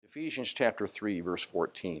Ephesians chapter 3, verse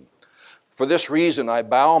 14. For this reason I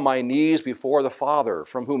bow my knees before the Father,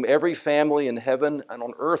 from whom every family in heaven and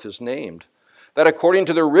on earth is named, that according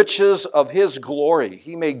to the riches of his glory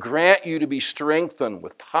he may grant you to be strengthened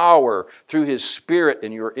with power through his Spirit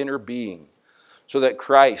in your inner being, so that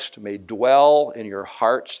Christ may dwell in your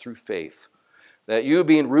hearts through faith, that you,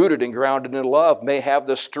 being rooted and grounded in love, may have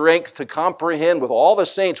the strength to comprehend with all the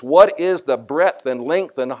saints what is the breadth and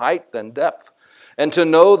length and height and depth, and to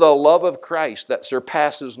know the love of Christ that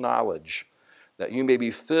surpasses knowledge, that you may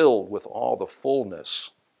be filled with all the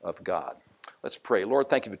fullness of God. Let's pray. Lord,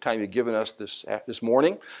 thank you for the time you've given us this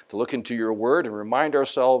morning to look into your word and remind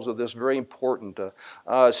ourselves of this very important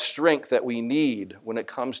strength that we need when it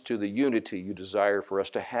comes to the unity you desire for us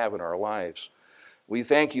to have in our lives. We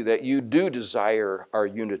thank you that you do desire our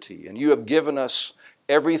unity, and you have given us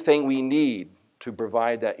everything we need to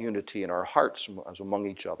provide that unity in our hearts as among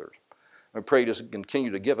each other. I pray to continue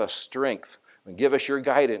to give us strength and give us your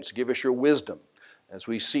guidance, give us your wisdom as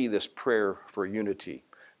we see this prayer for unity.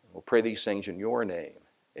 We'll pray these things in your name.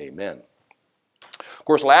 Amen. Of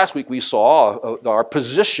course, last week we saw our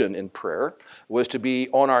position in prayer was to be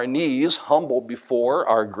on our knees, humbled before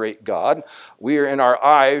our great God. We are in our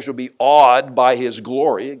eyes will be awed by his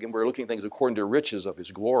glory. Again, we're looking at things according to the riches of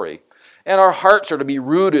his glory. And our hearts are to be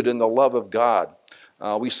rooted in the love of God.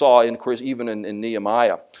 We saw, of course, even in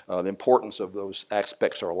Nehemiah, the importance of those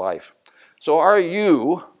aspects of our life. So are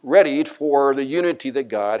you ready for the unity that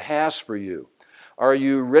God has for you? Are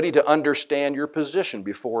you ready to understand your position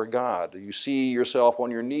before God? Do you see yourself on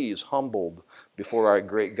your knees, humbled before our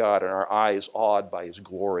great God, and our eyes awed by his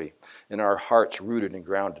glory, and our hearts rooted and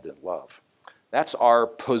grounded in love? That's our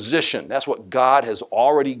position. That's what God has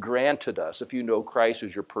already granted us if you know Christ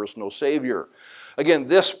as your personal Savior. Again,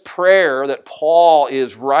 this prayer that Paul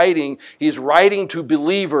is writing, he's writing to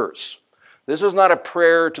believers. This is not a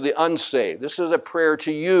prayer to the unsaved. This is a prayer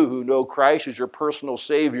to you who know Christ as your personal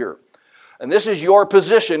Savior. And this is your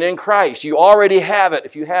position in Christ. You already have it.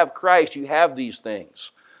 If you have Christ, you have these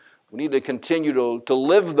things. We need to continue to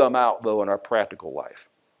live them out, though, in our practical life.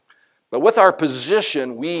 But with our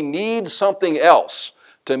position, we need something else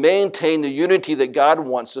to maintain the unity that God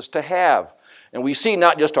wants us to have. And we see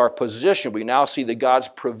not just our position, we now see God's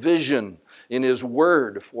provision in his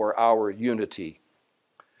word for our unity.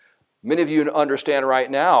 Many of you understand right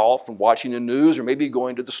now from watching the news or maybe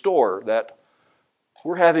going to the store that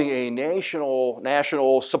we're having a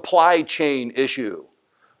national supply chain issue.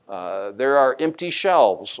 There are empty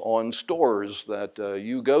shelves on stores that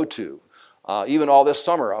you go to. Even all this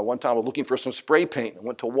summer, one time I was looking for some spray paint. I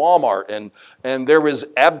went to Walmart, and there was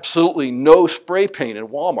absolutely no spray paint in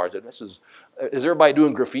Walmart. Is everybody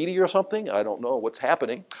doing graffiti or something? I don't know what's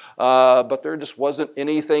happening. But there just wasn't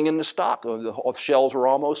anything in the stock. The shelves were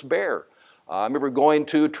almost bare. I remember going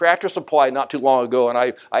to Tractor Supply not too long ago, and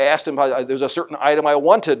I asked him, there's a certain item I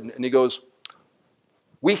wanted, and he goes,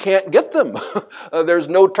 we can't get them. There's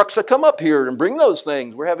no trucks that come up here and bring those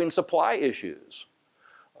things. We're having supply issues.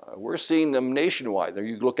 We're seeing them nationwide.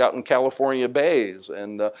 You look out in California bays,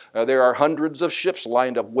 and there are hundreds of ships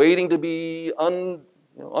lined up waiting to be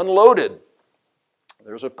unloaded.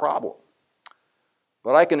 There's a problem.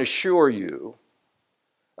 But I can assure you,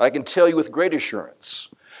 I can tell you with great assurance,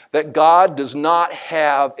 that God does not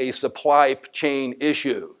have a supply chain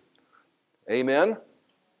issue. Amen?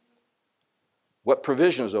 What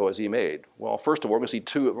provisions, though, has he made? Well, first of all, we're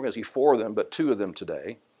going to see four of them, but two of them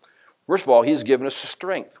today. First of all, he's given us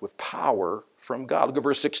strength with power from God. Look at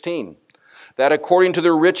verse 16. That according to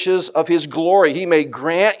the riches of his glory, he may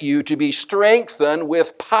grant you to be strengthened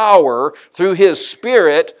with power through his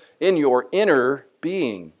Spirit in your inner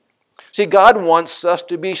being. See, God wants us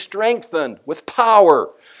to be strengthened with power.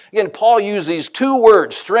 Again, Paul used these two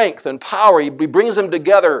words, strength and power. He brings them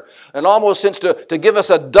together in almost sense to give us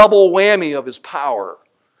a double whammy of his power.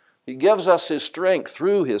 He gives us his strength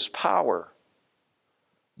through his power.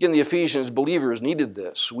 Again, the Ephesians believers needed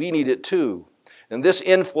this. We need it too. And this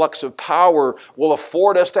influx of power will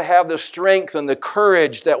afford us to have the strength and the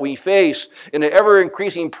courage that we face in the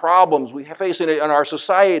ever-increasing problems we face in our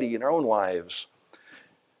society, in our own lives.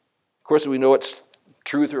 Of course, we know it's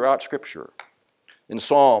true throughout Scripture. In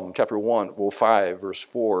Psalm chapter 5, verse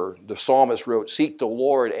 4, the psalmist wrote, seek the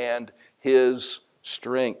Lord and his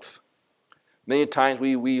strength. Many times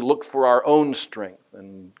we look for our own strength,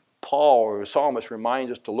 and Paul, or the psalmist,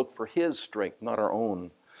 reminds us to look for his strength, not our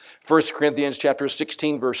own. 1 Corinthians chapter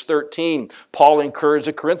 16, verse 13, Paul encouraged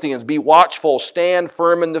the Corinthians, be watchful, stand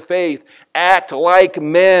firm in the faith, act like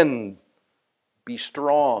men, be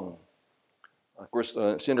strong. Of course,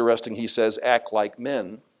 it's interesting, he says, act like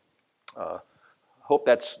men. Hope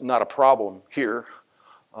that's not a problem here.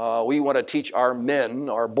 We want to teach our men,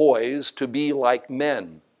 our boys, to be like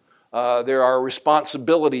men. There are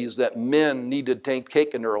responsibilities that men need to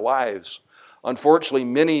take in their lives. Unfortunately,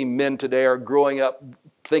 many men today are growing up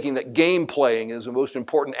thinking that game playing is the most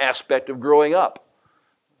important aspect of growing up.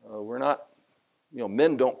 We're not,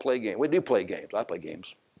 men don't play games. We do play games. I play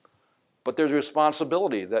games. But there's a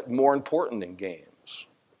responsibility that's more important than games.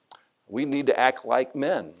 We need to act like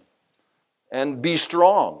men and be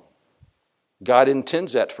strong. God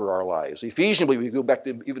intends that for our lives. Ephesians, we go back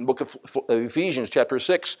to even the book of Ephesians chapter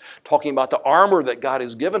 6, talking about the armor that God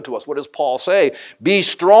has given to us. What does Paul say? Be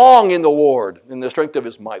strong in the Lord, in the strength of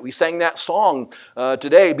his might. We sang that song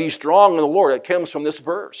today, Be strong in the Lord. It comes from this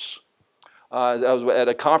verse. I was at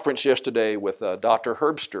a conference yesterday with Dr.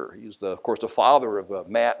 Herbster. He's, of course, the father of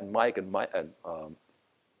Matt and Mike and Mark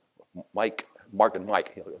and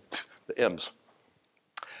Mike, the M's.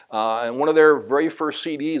 And one of their very first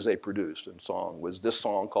CDs they produced and song was this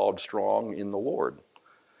song called Strong in the Lord.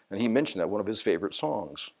 And he mentioned that, one of his favorite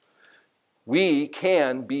songs. We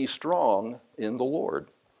can be strong in the Lord.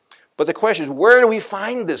 But the question is, where do we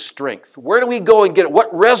find this strength? Where do we go and get it?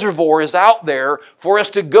 What reservoir is out there for us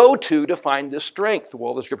to go to find this strength?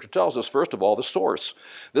 Well, the Scripture tells us, first of all, the source.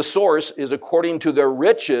 The source is according to the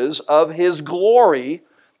riches of His glory,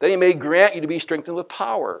 that He may grant you to be strengthened with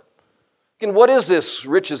power. Again, what is this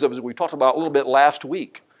riches of, we talked about a little bit last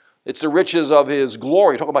week. It's the riches of His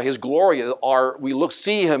glory. Talking about His glory, we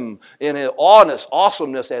see Him in His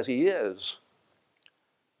awesomeness as He is.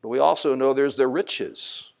 But we also know there's the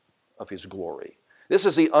riches of His glory. This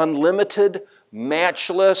is the unlimited,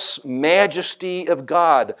 matchless majesty of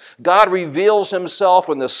God. God reveals Himself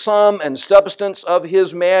in the sum and substance of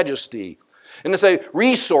His majesty. And it's a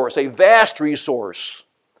resource, a vast resource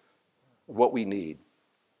of what we need.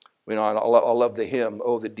 I love the hymn,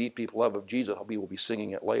 Oh, the deep, deep love of Jesus. We will be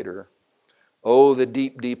singing it later. Oh, the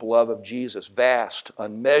deep, deep love of Jesus, vast,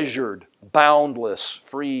 unmeasured, boundless,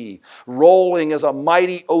 free, rolling as a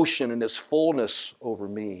mighty ocean in His fullness over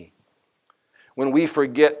me. When we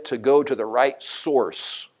forget to go to the right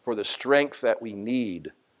source for the strength that we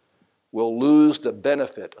need, we'll lose the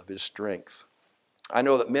benefit of His strength. I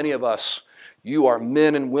know that many of us, you are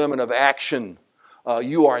men and women of action.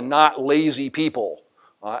 You are not lazy people.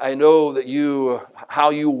 I know that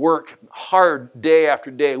how you work hard day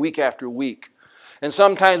after day, week after week. And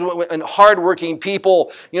sometimes when hardworking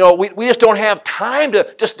people, we just don't have time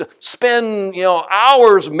to spend,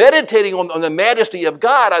 hours meditating on the majesty of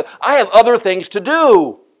God. I have other things to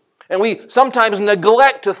do. And we sometimes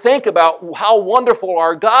neglect to think about how wonderful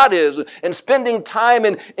our God is and spending time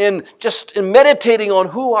in meditating on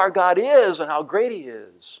who our God is and how great He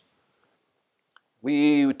is.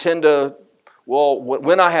 We tend to,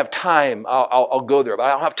 when I have time, I'll go there. But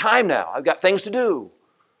I don't have time now. I've got things to do.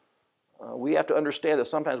 We have to understand that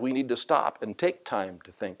sometimes we need to stop and take time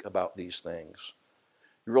to think about these things.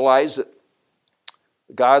 You realize that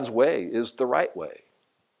God's way is the right way.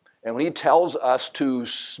 And when He tells us to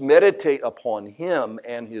meditate upon Him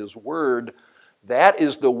and His Word, that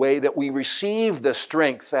is the way that we receive the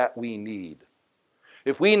strength that we need.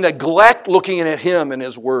 If we neglect looking at Him and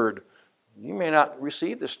His Word, you may not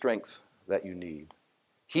receive the strength that you need.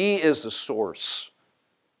 He is the source.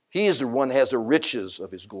 He is the one who has the riches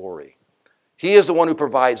of His glory. He is the one who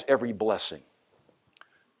provides every blessing.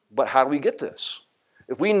 But how do we get this?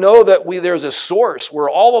 If we know that there's a source where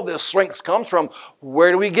all of this strength comes from,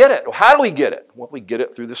 where do we get it? How do we get it? Well, we get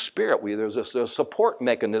it through the Spirit. There's a support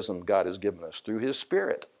mechanism God has given us through His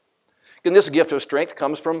Spirit. And this gift of strength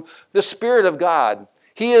comes from the Spirit of God.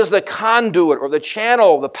 He is the conduit or the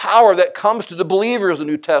channel, the power that comes to the believers in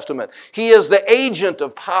the New Testament. He is the agent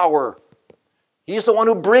of power. He's the one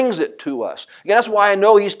who brings it to us. Again, that's why I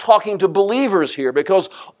know He's talking to believers here, because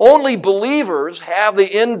only believers have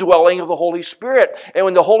the indwelling of the Holy Spirit. And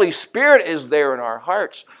when the Holy Spirit is there in our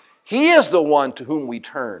hearts, He is the one to whom we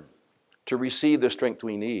turn to receive the strength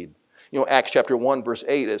we need. Acts chapter 1, verse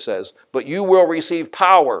 8, it says, but you will receive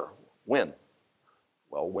power. When?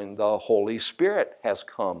 Well, when the Holy Spirit has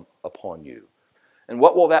come upon you. And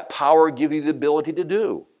what will that power give you the ability to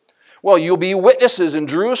do? Well, you'll be witnesses in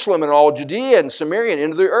Jerusalem and all Judea and Samaria and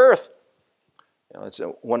into the earth. It's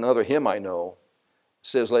one other hymn I know. It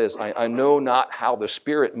says this, I know not how the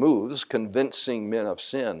Spirit moves, convincing men of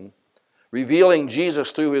sin, revealing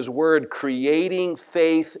Jesus through His Word, creating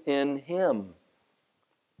faith in Him.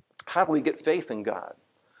 How do we get faith in God?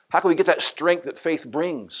 How can we get that strength that faith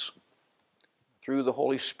brings? Through the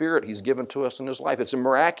Holy Spirit He's given to us in His life. It's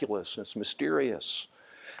miraculous. It's mysterious.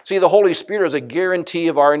 See, the Holy Spirit is a guarantee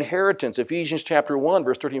of our inheritance. Ephesians chapter 1,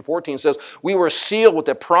 verse 13 and 14 says, we were sealed with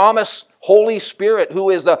the promised Holy Spirit, who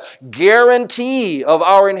is the guarantee of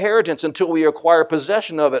our inheritance until we acquire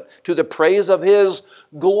possession of it to the praise of His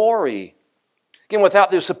glory. Again,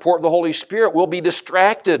 without the support of the Holy Spirit, we'll be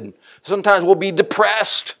distracted. Sometimes we'll be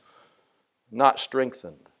depressed, not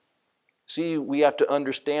strengthened. See, we have to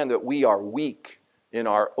understand that we are weak in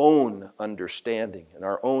our own understanding, in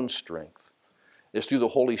our own strength. It's through the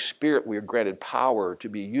Holy Spirit we are granted power to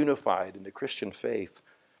be unified in the Christian faith.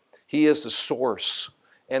 He is the source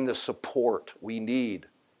and the support we need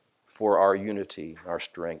for our unity, our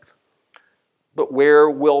strength. But where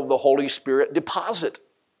will the Holy Spirit deposit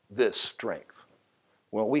this strength?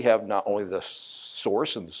 Well, we have not only the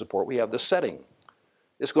source and the support, we have the setting.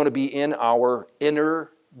 It's going to be in our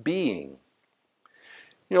inner being.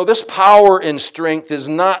 You know, this power and strength is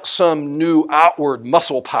not some new outward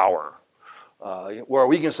muscle power. Where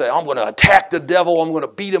we can say, I'm going to attack the devil, I'm going to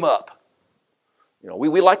beat him up. You know,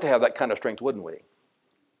 we like to have that kind of strength, wouldn't we?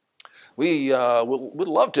 We would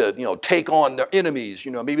love to, take on their enemies,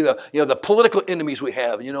 maybe the political enemies we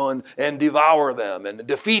have, and devour them and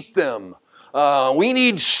defeat them. We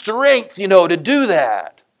need strength, to do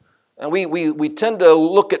that. And we tend to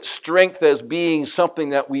look at strength as being something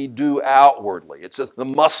that we do outwardly. It's just the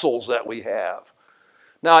muscles that we have.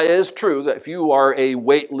 Now, it is true that if you are a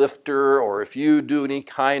weightlifter or if you do any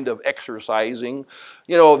kind of exercising,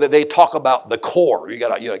 that they talk about the core. You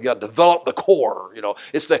got to develop the core.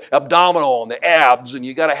 It's the abdominal and the abs, and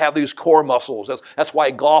you got to have these core muscles. That's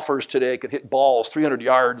why golfers today can hit balls 300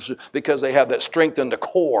 yards because they have that strength in the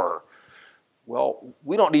core. Well,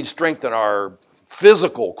 we don't need strength in our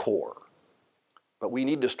physical core, but we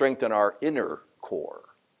need to strengthen our inner core.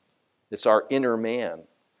 It's our inner man.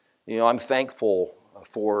 I'm thankful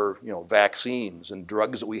for vaccines and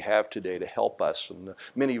drugs that we have today to help us and the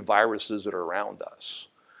many viruses that are around us.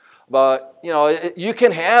 But you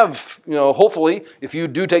can have, hopefully, if you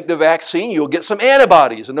do take the vaccine, you'll get some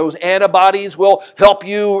antibodies, and those antibodies will help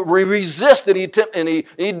you resist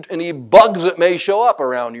any bugs that may show up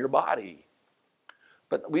around your body.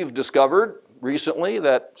 But we've discovered recently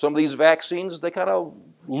that some of these vaccines, they kind of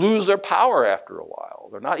lose their power after a while.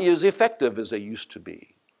 They're not as effective as they used to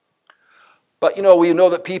be. But we know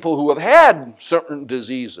that people who have had certain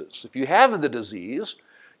diseases, if you have the disease,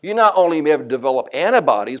 you not only may have developed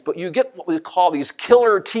antibodies, but you get what we call these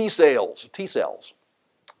killer T cells.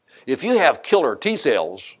 If you have killer T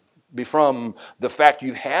cells from the fact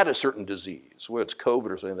you've had a certain disease, whether it's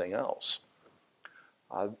COVID or anything else,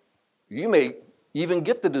 you may even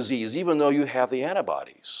get the disease even though you have the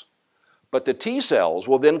antibodies. But the T cells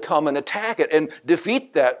will then come and attack it and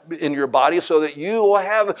defeat that in your body so that you will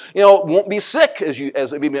have, won't be sick as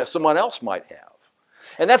someone else might have.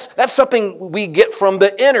 And that's something we get from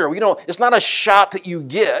the inner. It's not a shot that you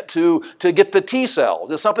get to get the T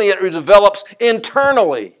cells. It's something that develops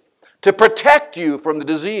internally to protect you from the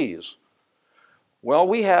disease. Well,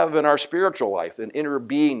 we have in our spiritual life an inner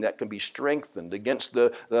being that can be strengthened against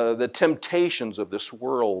the temptations of this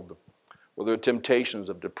world, whether the temptations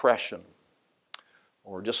of depression,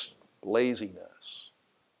 or just laziness,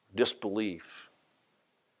 disbelief.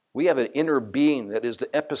 We have an inner being that is the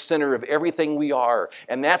epicenter of everything we are,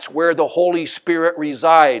 and that's where the Holy Spirit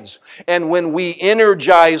resides. And when we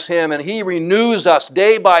energize Him and He renews us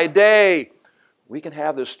day by day, we can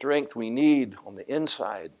have the strength we need on the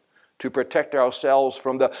inside to protect ourselves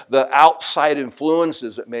from the outside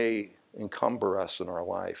influences that may encumber us in our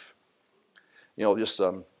life.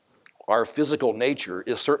 Our physical nature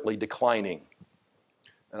is certainly declining.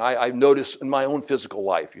 And I've noticed in my own physical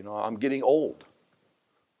life, I'm getting old.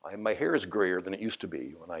 My hair is grayer than it used to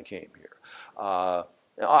be when I came here.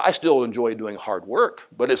 I still enjoy doing hard work,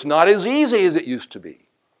 but it's not as easy as it used to be.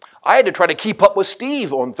 I had to try to keep up with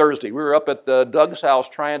Steve on Thursday. We were up at Doug's house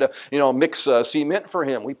trying to, mix cement for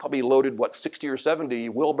him. We probably loaded, 60 or 70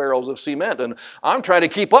 wheelbarrows of cement, and I'm trying to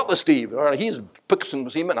keep up with Steve. He's picking some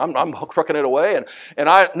cement, I'm trucking it away, and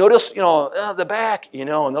I noticed, the back, and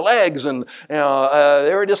the legs, and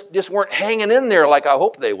they were just weren't hanging in there like I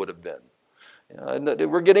hoped they would have been.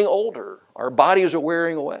 We're getting older. Our bodies are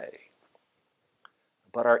wearing away.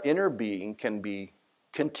 But our inner being can be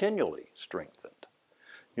continually strengthened.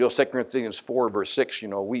 2 Corinthians 4, verse 6,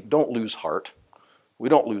 we don't lose heart. We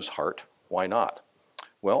don't lose heart. Why not?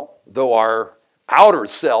 Well, though our outer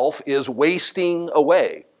self is wasting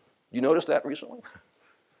away. You notice that recently?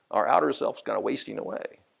 Our outer self's kind of wasting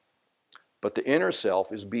away. But the inner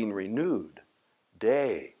self is being renewed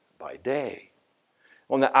day by day.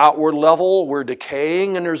 On the outward level, we're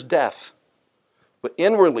decaying and there's death. But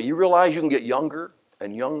inwardly, you realize you can get younger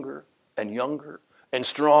and younger and younger and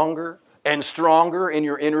stronger and stronger in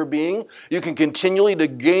your inner being. You can continually to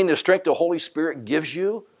gain the strength the Holy Spirit gives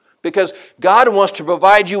you, because God wants to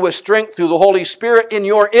provide you with strength through the Holy Spirit in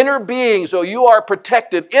your inner being, so you are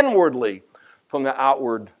protected inwardly from the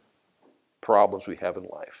outward problems we have in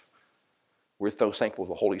life. We're so thankful for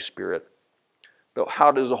the Holy Spirit. But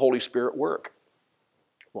how does the Holy Spirit work?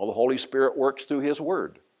 Well, the Holy Spirit works through His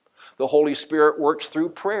Word. The Holy Spirit works through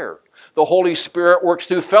prayer. The Holy Spirit works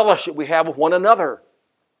through fellowship we have with one another.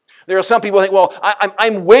 There are some people who think, well,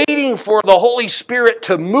 I'm waiting for the Holy Spirit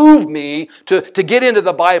to move me to get into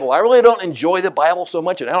the Bible. I really don't enjoy the Bible so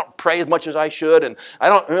much, and I don't pray as much as I should, and I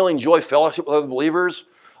don't really enjoy fellowship with other believers.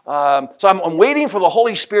 So I'm waiting for the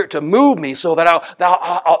Holy Spirit to move me so that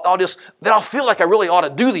I'll feel like I really ought to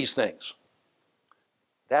do these things.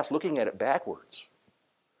 That's looking at it backwards.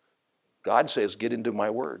 God says, get into my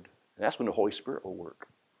Word. And that's when the Holy Spirit will work.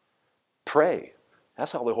 Pray.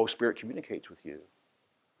 That's how the Holy Spirit communicates with you.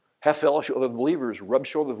 Have fellowship with other believers. Rub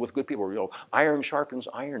shoulders with good people. You know, iron sharpens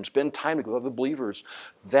iron. Spend time with other believers.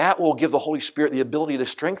 That will give the Holy Spirit the ability to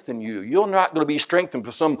strengthen you. You're not going to be strengthened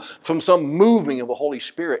from some moving of the Holy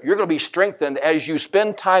Spirit. You're going to be strengthened as you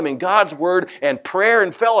spend time in God's Word and prayer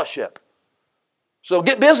and fellowship. So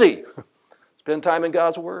get busy. Spend time in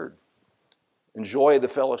God's Word. Enjoy the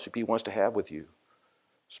fellowship He wants to have with you.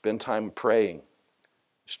 Spend time praying.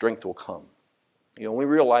 Strength will come. You know, when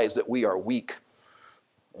we realize that we are weak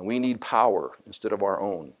and we need power instead of our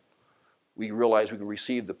own, we realize we can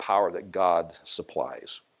receive the power that God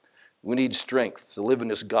supplies. We need strength to live in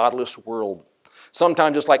this godless world.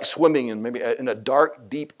 Sometimes it's like swimming in a dark,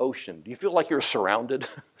 deep ocean. Do you feel like you're surrounded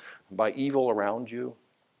by evil around you?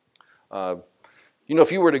 You know,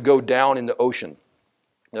 if you were to go down in the ocean,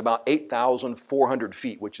 about 8,400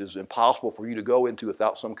 feet, which is impossible for you to go into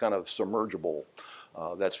without some kind of submergible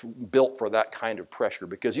that's built for that kind of pressure.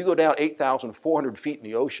 Because you go down 8,400 feet in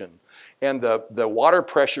the ocean, and the water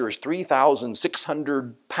pressure is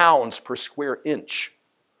 3,600 pounds per square inch.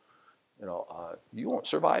 You know, you won't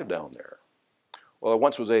survive down there. Well, there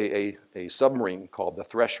once was a submarine called the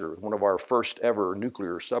Thresher, one of our first ever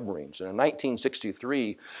nuclear submarines. And in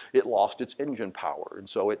 1963, it lost its engine power, and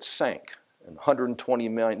so it sank. And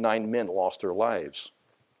 129 men lost their lives.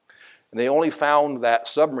 And they only found that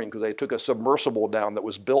submarine because they took a submersible down that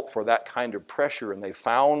was built for that kind of pressure, and they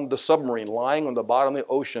found the submarine lying on the bottom of the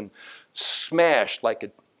ocean, smashed like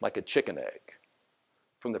a chicken egg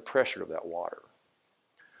from the pressure of that water.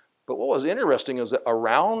 But what was interesting is that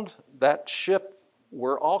around that ship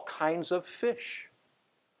were all kinds of fish.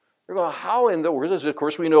 They're going, how in the world? Of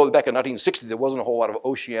course, we know that back in 1960 there wasn't a whole lot of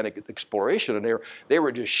oceanic exploration, and they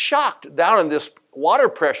were just shocked. Down in this water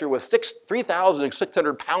pressure with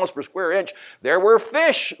 3,600 pounds per square inch, there were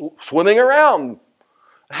fish swimming around.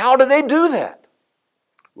 How did they do that?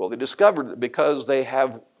 Well, they discovered that because they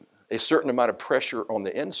have a certain amount of pressure on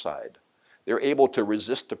the inside, they're able to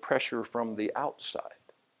resist the pressure from the outside.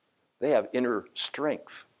 They have inner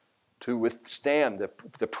strength to withstand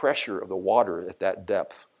the pressure of the water at that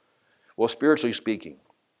depth. Well, spiritually speaking,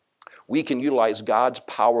 we can utilize God's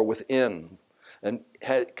power within, and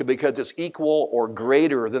because it's equal or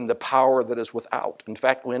greater than the power that is without. In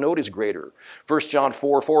fact, we know it is greater. 1 John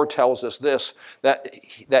 4:4 tells us this,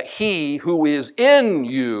 that he who is in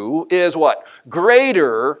you is what?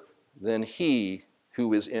 Greater than he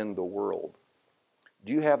who is in the world.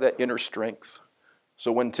 Do you have that inner strength?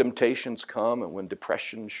 So when temptations come and when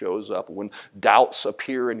depression shows up, when doubts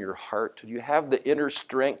appear in your heart, do you have the inner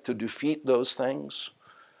strength to defeat those things?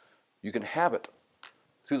 You can have it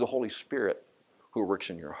through the Holy Spirit who works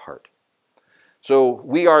in your heart. So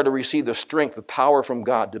we are to receive the strength, the power from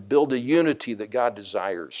God to build a unity that God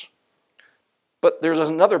desires. But there's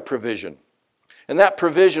another provision. And that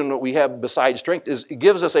provision that we have besides strength it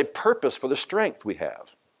gives us a purpose for the strength we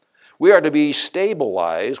have. We are to be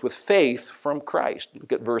stabilized with faith from Christ.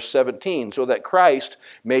 Look at verse 17. So that Christ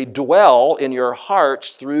may dwell in your hearts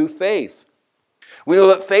through faith. We know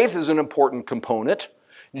that faith is an important component.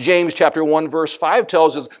 James chapter 1 verse 5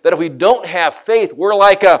 tells us that if we don't have faith, we're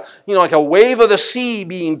like a wave of the sea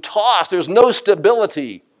being tossed. There's no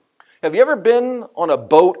stability. Have you ever been on a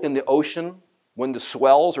boat in the ocean when the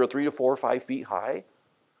swells are 3 to 4 or 5 feet high?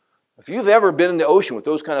 If you've ever been in the ocean with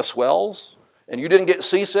those kind of swells and you didn't get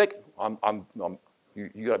seasick,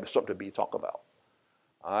 you got something to talk about.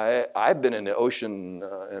 I've been in the ocean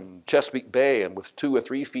in Chesapeake Bay and with 2 or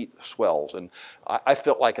 3 feet swells, and I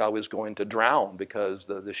felt like I was going to drown because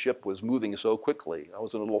the ship was moving so quickly. I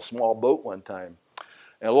was in a little small boat one time,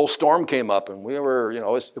 and a little storm came up, and we were, I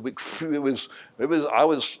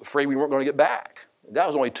was afraid we weren't going to get back. That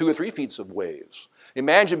was only 2 or 3 feet of waves.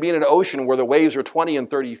 Imagine being in an ocean where the waves are 20 and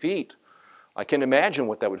 30 feet. I can imagine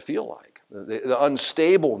what that would feel like. The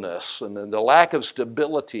unstableness and the lack of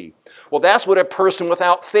stability. Well, that's what a person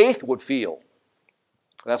without faith would feel.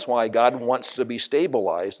 That's why God wants to be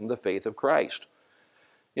stabilized in the faith of Christ.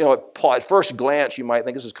 You know, at first glance, you might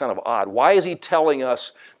think this is kind of odd. Why is he telling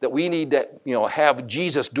us that we need to, have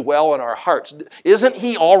Jesus dwell in our hearts? Isn't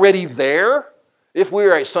he already there if we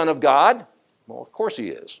are a son of God? Well, of course he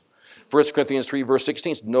is. 1 Corinthians 3, verse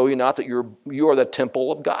 16 says, know ye not that you are the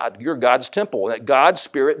temple of God? You're God's temple, and that God's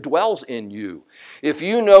Spirit dwells in you. If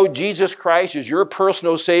you know Jesus Christ is your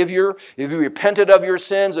personal Savior, if you repented of your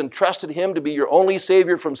sins and trusted him to be your only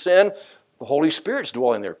Savior from sin, the Holy Spirit's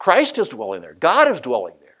dwelling there. Christ is dwelling there. God is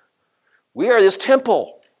dwelling there. We are this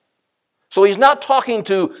temple. So he's not talking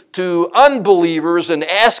to unbelievers and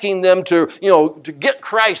asking them to get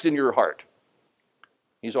Christ in your heart.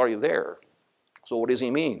 He's already there. So what does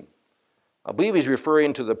he mean? I believe he's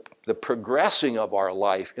referring to the progressing of our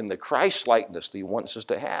life in the Christ-likeness that he wants us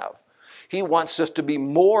to have. He wants us to be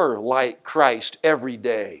more like Christ every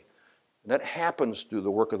day. And that happens through the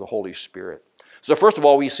work of the Holy Spirit. So first of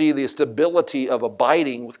all, we see the stability of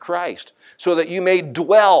abiding with Christ, so that you may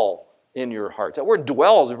dwell in your heart. That word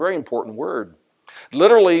dwell is a very important word.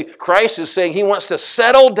 Literally, Christ is saying he wants to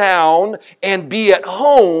settle down and be at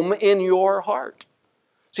home in your heart.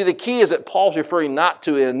 See, the key is that Paul's referring not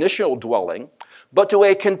to an initial dwelling, but to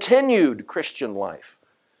a continued Christian life.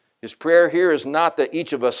 His prayer here is not that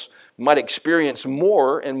each of us might experience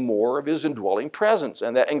more and more of his indwelling presence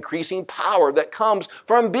and that increasing power that comes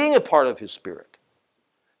from being a part of his Spirit.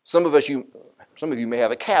 Some of you may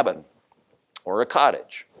have a cabin or a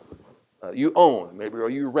cottage you own, maybe, or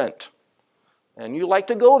you rent. And you like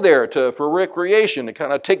to go there for recreation. It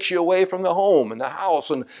kind of takes you away from the home and the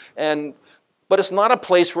house. But it's not a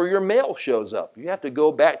place where your mail shows up. You have to go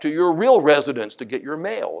back to your real residence to get your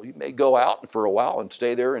mail. You may go out for a while and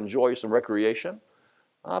stay there and enjoy some recreation.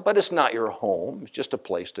 But it's not your home. It's just a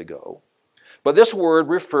place to go. But this word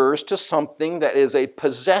refers to something that is a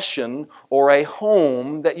possession or a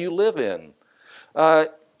home that you live in.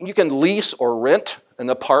 You can lease or rent an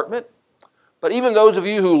apartment. But even those of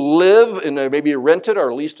you who live in a maybe rented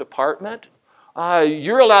or leased apartment,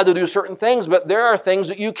 you're allowed to do certain things, but there are things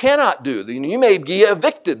that you cannot do. You may be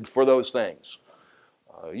evicted for those things.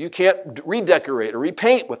 You can't redecorate or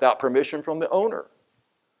repaint without permission from the owner.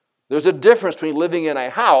 There's a difference between living in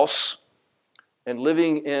a house and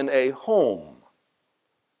living in a home.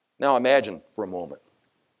 Now imagine for a moment.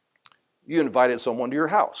 You invited someone to your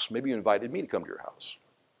house. Maybe you invited me to come to your house.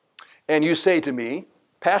 And you say to me,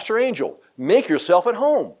 Pastor Angel, make yourself at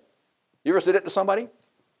home. You ever said it to somebody?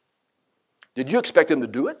 Did you expect them to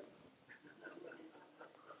do it?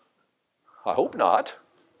 I hope not.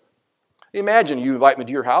 Imagine you invite me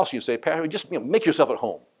to your house, you say, Pastor, just make yourself at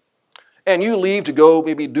home. And you leave to go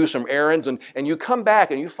maybe do some errands, and you come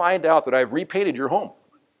back and you find out that I've repainted your home.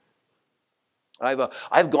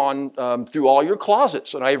 I've gone through all your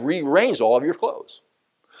closets, and I've rearranged all of your clothes.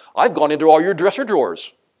 I've gone into all your dresser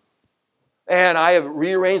drawers. And I have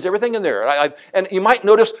rearranged everything in there. And you might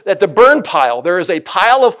notice that the burn pile, there is a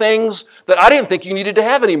pile of things that I didn't think you needed to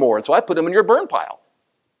have anymore. And so I put them in your burn pile.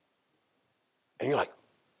 And you're like,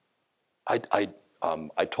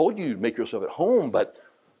 I told you to make yourself at home, but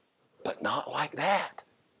not like that.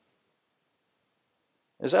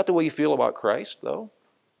 Is that the way you feel about Christ, though?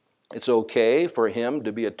 It's okay for him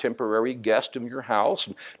to be a temporary guest in your house,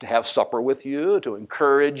 to have supper with you, to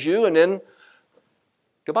encourage you, and then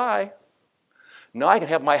goodbye. Now I can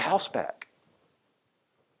have my house back.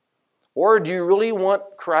 Or do you really want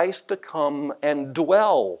Christ to come and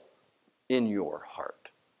dwell in your heart?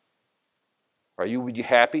 Would you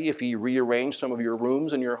happy if he rearranged some of your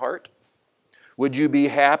rooms in your heart? Would you be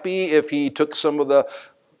happy if he took some of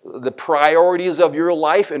the priorities of your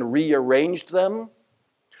life and rearranged them?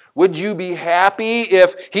 Would you be happy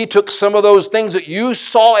if he took some of those things that you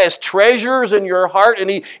saw as treasures in your heart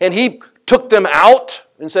and he took them out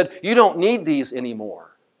and said, you don't need these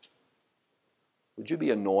anymore? Would you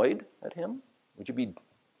be annoyed at him? Would you be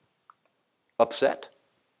upset?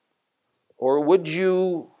 Or would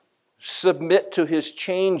you submit to his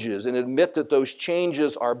changes and admit that those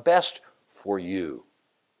changes are best for you?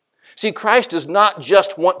 See, Christ does not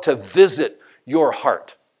just want to visit your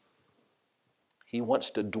heart. He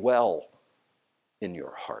wants to dwell in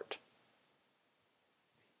your heart.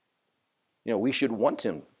 We should want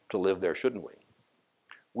him to live there, shouldn't we?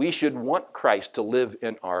 We should want Christ to live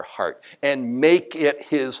in our heart and make it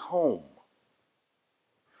his home.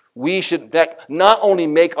 We should, in fact, not only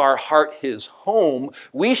make our heart his home,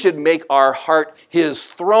 we should make our heart his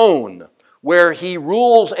throne, where he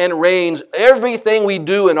rules and reigns everything we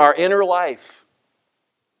do in our inner life.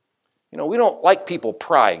 You know, we don't like people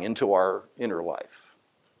prying into our inner life.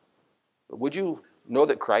 But would you know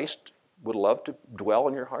that Christ would love to dwell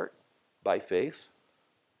in your heart by faith?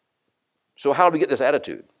 So how do we get this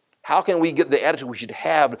attitude? How can we get the attitude we should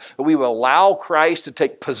have that we will allow Christ to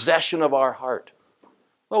take possession of our heart?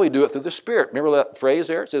 Well, we do it through the Spirit. Remember that phrase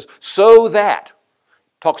there? It says, so that.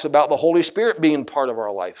 Talks about the Holy Spirit being part of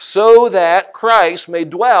our life. So that Christ may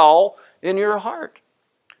dwell in your heart.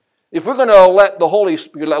 If we're going to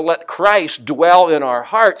let Christ dwell in our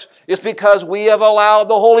hearts, it's because we have allowed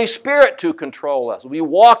the Holy Spirit to control us. We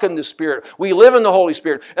walk in the Spirit. We live in the Holy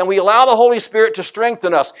Spirit. And we allow the Holy Spirit to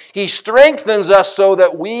strengthen us. He strengthens us so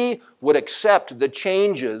that we would accept the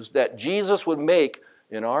changes that Jesus would make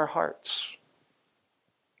in our hearts.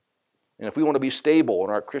 And if we want to be stable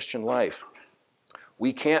in our Christian life,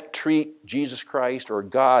 we can't treat Jesus Christ or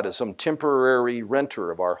God as some temporary renter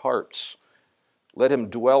of our hearts. Let him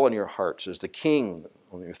dwell in your hearts as the king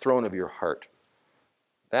on the throne of your heart.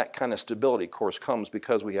 That kind of stability, of course, comes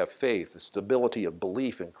because we have faith, the stability of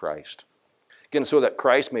belief in Christ. Again, so that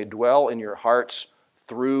Christ may dwell in your hearts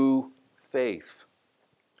through faith.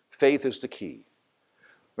 Faith is the key.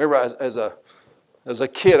 Remember, as a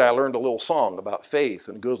kid, I learned a little song about faith,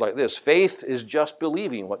 and it goes like this. Faith is just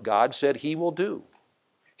believing what God said he will do.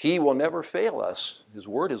 He will never fail us. His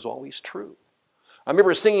word is always true. I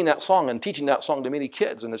remember singing that song and teaching that song to many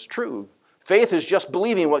kids, and it's true. Faith is just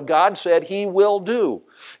believing what God said he will do.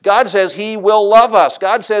 God says he will love us.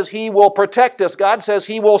 God says he will protect us. God says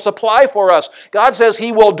he will supply for us. God says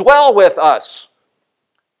he will dwell with us.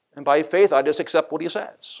 And by faith, I just accept what he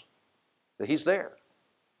says, that he's there.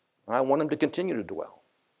 And I want him to continue to dwell.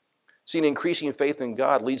 See, an increasing faith in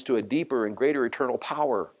God leads to a deeper and greater eternal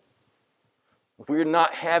power. If we're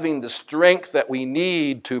not having the strength that we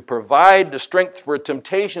need to provide the strength for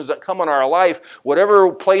temptations that come in our life,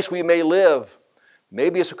 whatever place we may live,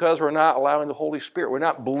 maybe it's because we're not allowing the Holy Spirit. We're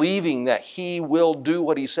not believing that he will do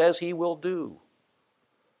what he says he will do.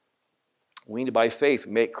 We need to, by faith,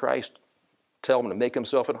 make Christ, tell him to make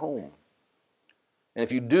himself at home. And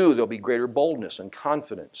if you do, there'll be greater boldness and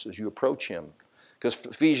confidence as you approach him. Because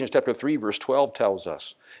Ephesians chapter 3, verse 12 tells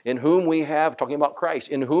us, in whom we have, talking about Christ,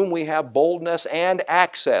 in whom we have boldness and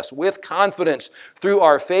access with confidence through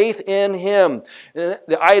our faith in him. And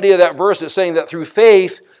the idea of that verse is saying that through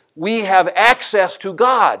faith, we have access to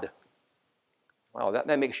God. Wow,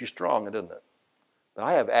 that makes you strong, doesn't it? But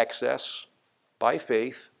I have access by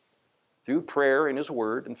faith through prayer in his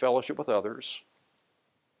word and fellowship with others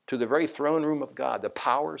to the very throne room of God, the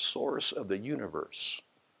power source of the universe.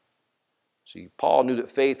 See, Paul knew that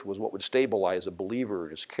faith was what would stabilize a believer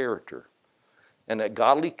in his character. And that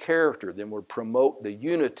godly character then would promote the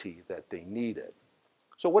unity that they needed.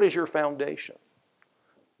 So what is your foundation?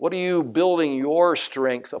 What are you building your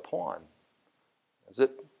strength upon? Is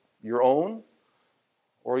it your own?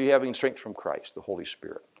 Or are you having strength from Christ, the Holy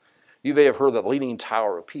Spirit? You may have heard of the Leaning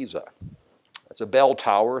Tower of Pisa. It's a bell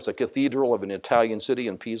tower. It's a cathedral of an Italian city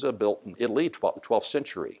in Pisa, built in Italy, about the 12th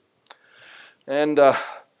century. And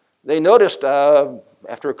they noticed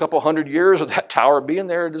after a couple hundred years of that tower being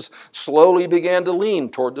there, it just slowly began to lean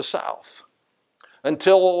toward the south.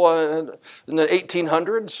 Until in the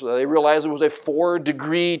 1800s, they realized it was a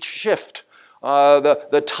 4-degree shift.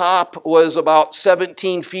 The top was about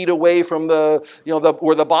 17 feet away from where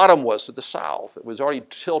the bottom was to the south. It was already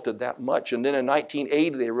tilted that much. And then in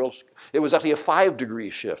 1980, they realized it was actually a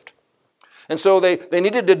 5-degree shift. And so they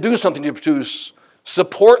needed to do something to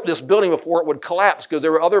support this building before it would collapse, because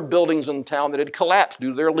there were other buildings in town that had collapsed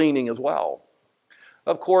due to their leaning as well.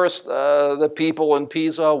 Of course, the people in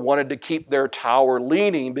Pisa wanted to keep their tower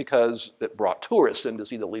leaning because it brought tourists in to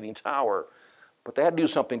see the Leaning Tower. But they had to do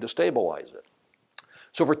something to stabilize it.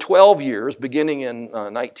 So for 12 years, beginning in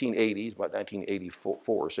 1980s, about 1984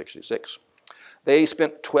 or 66, they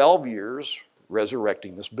spent 12 years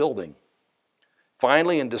resurrecting this building.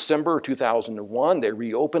 Finally, in December 2001, they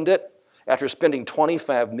reopened it. After spending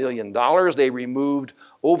 $25 million, they removed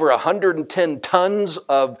over 110 tons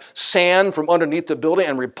of sand from underneath the building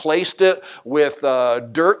and replaced it with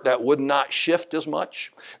dirt that would not shift as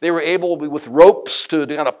much. They were able, with ropes, to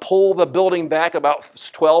kind of pull the building back about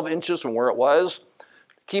 12 inches from where it was,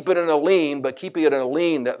 keep it in a lean, but keeping it in a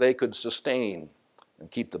lean that they could sustain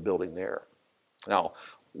and keep the building there. Now,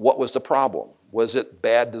 what was the problem? Was it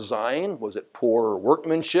bad design? Was it poor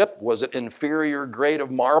workmanship? Was it inferior grade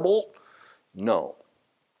of marble? No.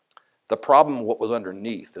 The problem, what was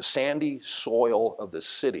underneath, the sandy soil of the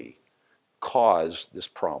city, caused this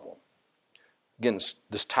problem. Again,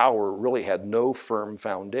 this tower really had no firm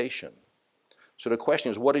foundation. So the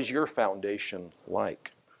question is, what is your foundation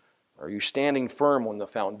like? Are you standing firm on the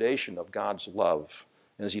foundation of God's love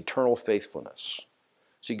and his eternal faithfulness.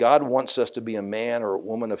 See, God wants us to be a man or a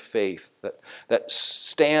woman of faith that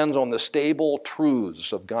stands on the stable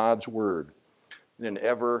truths of God's word in an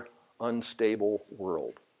ever unstable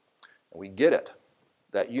world. And we get it,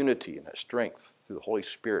 that unity and that strength through the Holy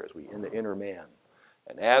Spirit as we in the inner man.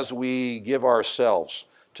 And as we give ourselves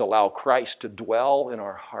to allow Christ to dwell in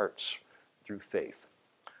our hearts through faith.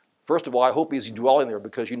 First of all, I hope he's dwelling there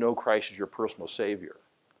because you know Christ is your personal Savior.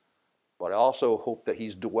 But I also hope that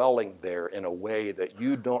he's dwelling there in a way that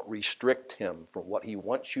you don't restrict him from what he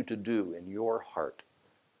wants you to do in your heart.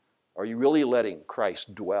 Are you really letting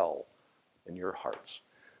Christ dwell in your hearts?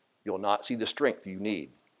 You'll not see the strength you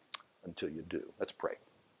need until you do. Let's pray.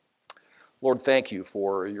 Lord, thank you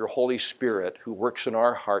for your Holy Spirit who works in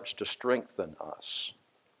our hearts to strengthen us.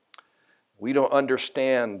 We don't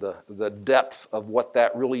understand the depth of what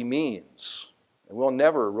that really means. And we'll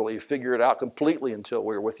never really figure it out completely until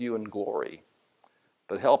we're with you in glory.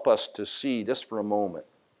 But help us to see, just for a moment,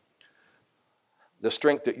 the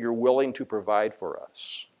strength that you're willing to provide for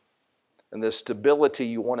us and the stability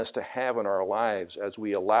you want us to have in our lives as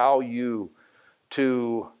we allow you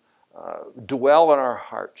to dwell in our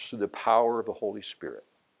hearts through the power of the Holy Spirit.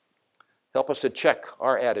 Help us to check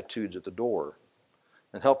our attitudes at the door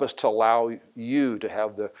and help us to allow you to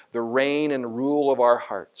have the reign and rule of our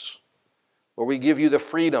hearts. Where we give you the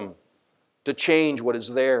freedom to change what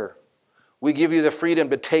is there. We give you the freedom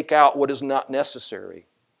to take out what is not necessary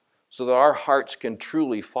so that our hearts can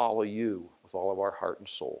truly follow you with all of our heart and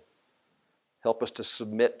soul. Help us to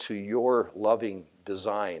submit to your loving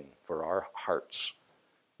design for our hearts,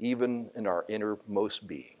 even in our innermost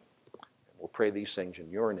being. We'll pray these things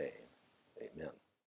in your name. Amen.